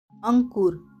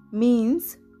अंकुर means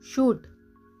shoot,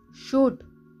 shoot.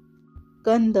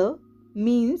 कंद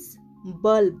means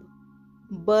bulb,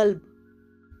 bulb.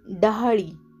 डहाळी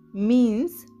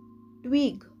means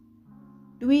twig,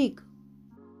 twig.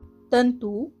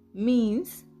 तंतू means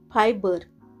fiber,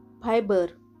 fiber.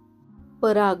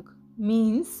 पराग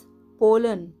means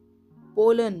pollen,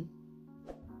 pollen.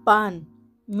 पान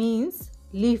means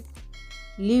leaf,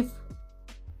 leaf.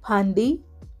 फांदी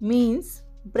means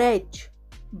branch,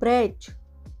 branch.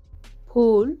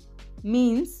 फूल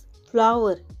means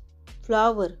flower,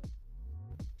 flower.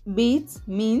 बीज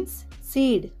means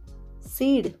seed,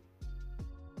 seed.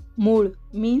 मूळ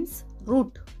means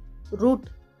root, root.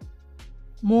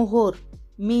 मोहोर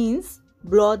means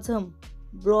blossom,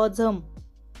 blossom.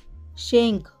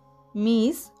 शेंग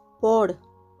means pod,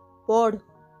 pod.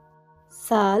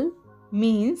 साल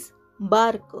means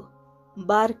bark,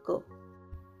 bark.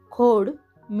 खोड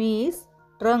means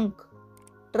trunk,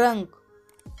 trunk.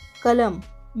 कलम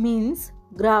means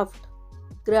graft,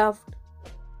 graft.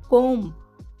 comb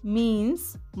means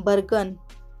बर्गन,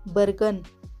 बर्गन.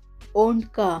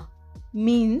 ओंडका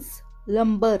means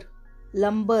lumber,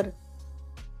 lumber.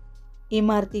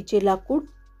 इमारतीचे लाकूड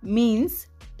means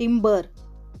timber,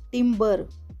 timber.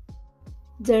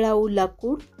 जळाऊ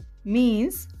लाकूड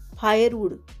means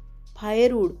firewood,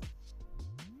 firewood.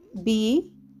 बी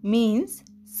means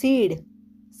seed,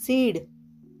 seed.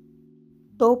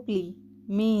 टोपली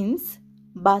means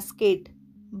basket,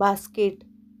 basket.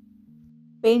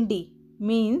 पेंडी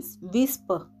means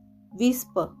wisp,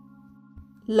 wisp.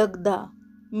 लगदा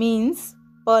means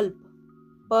pulp,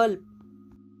 pulp.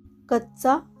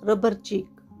 कच्चा rubber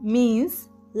चीक means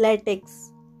latex,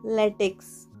 latex.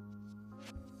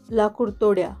 लाकूड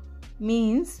तोड्या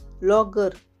means logger,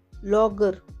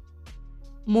 logger.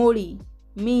 मोळी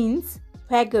means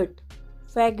faggot,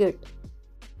 faggot.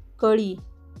 कळी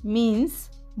means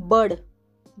bud,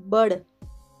 bud.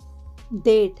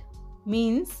 देठ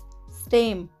means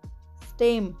stem,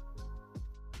 stem.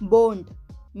 बोंड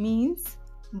means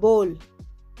bowl,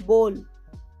 bowl.